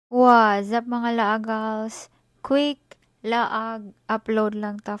What's up mga laagals? Quick laag upload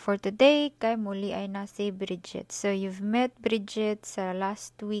lang ta for today kay muli ay na si Bridget. So you've met Bridget sa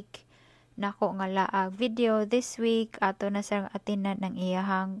last week nako nga laag video. This week ato na sang atinan ng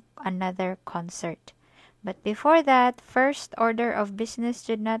iyahang another concert. But before that, first order of business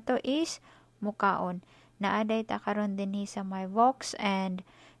jud nato is mukaon. Naaday ta karon dinhi sa my Vox and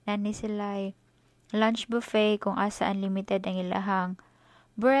nani sila'y lunch buffet kung asa unlimited ang ilahang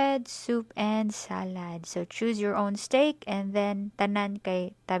bread, soup, and salad. So, choose your own steak and then tanan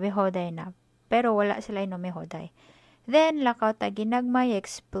kay tabi hoday na. Pero wala sila inumi hoday. Then, lakaw ta ginagmay,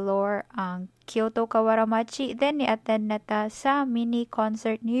 explore ang Kyoto Kawaramachi. Then, i-attend na ta sa mini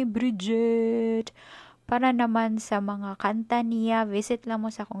concert ni Bridget. Para naman sa mga kanta niya, visit lang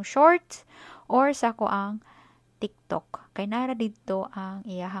mo sa akong shorts or sa ko ang TikTok. Kay nara dito ang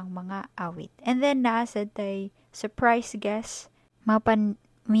iyahang mga awit. And then, naasad tay surprise guest.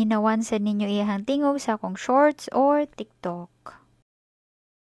 Minawan sa ninyo iyahang tingog sa akong shorts or TikTok.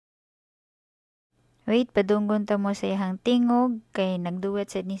 Wait, padunggon ta mo sa iyahang tingog kay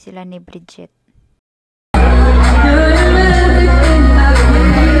nagduet sa ni sila ni Bridget.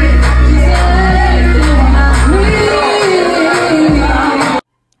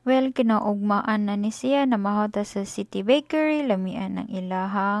 Well, kinaugmaan na ni siya na mahota sa City Bakery, lamian ng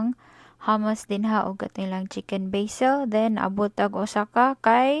ilahang hummus din ha og ilang chicken basil. Then abot tag Osaka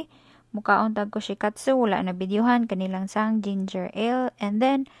kay mukaon tag kushikatsu, wala na videohan kanilang sang ginger ale. And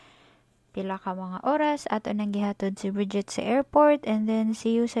then pila ka mga oras ato nang gihatod si Bridget sa airport, and then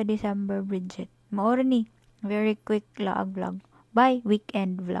see you sa December, Bridget. Maoro ni very quick laag vlog. Bye,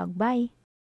 weekend vlog. Bye.